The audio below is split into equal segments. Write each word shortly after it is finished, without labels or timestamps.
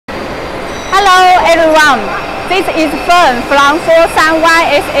everyone, this is Fern from Foshan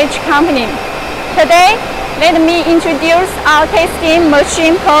company. Today, let me introduce our testing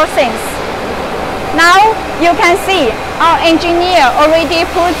machine process. Now, you can see our engineer already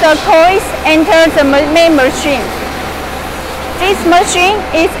put the coils into the main machine. This machine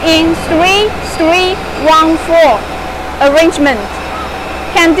is in 3314 arrangement.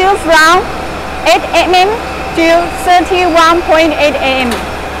 Can do from 8 mm to 31.8 mm.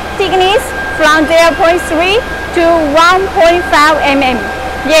 Thickness from 0.3 to 1.5 mm.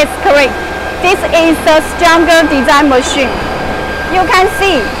 Yes, correct. This is the stronger design machine. You can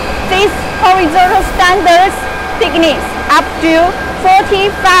see this horizontal standard thickness up to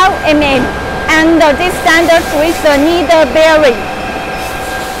 45 mm and this standard with the needle bearing.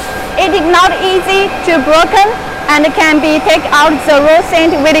 It is not easy to broken and can be take out the roll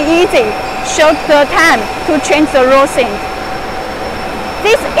end very easy. Short the time to change the roll end.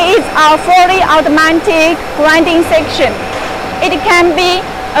 This is our fully automatic grinding section. It can be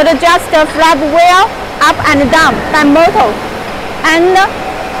adjusted flap wheel up and down by motor. And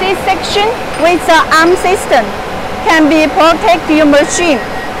this section with the arm system can be protect your machine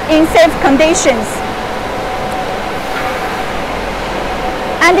in safe conditions.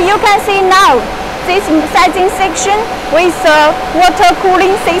 And you can see now this sizing section with a water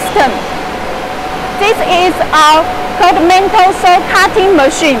cooling system. This is our continental saw cutting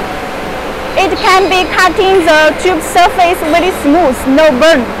machine. It can be cutting the tube surface very smooth, no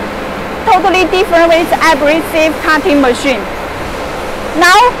burn. Totally different with abrasive cutting machine.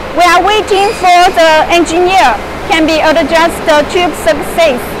 Now we are waiting for the engineer can be adjust the tube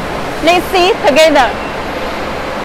surface. Let's see together.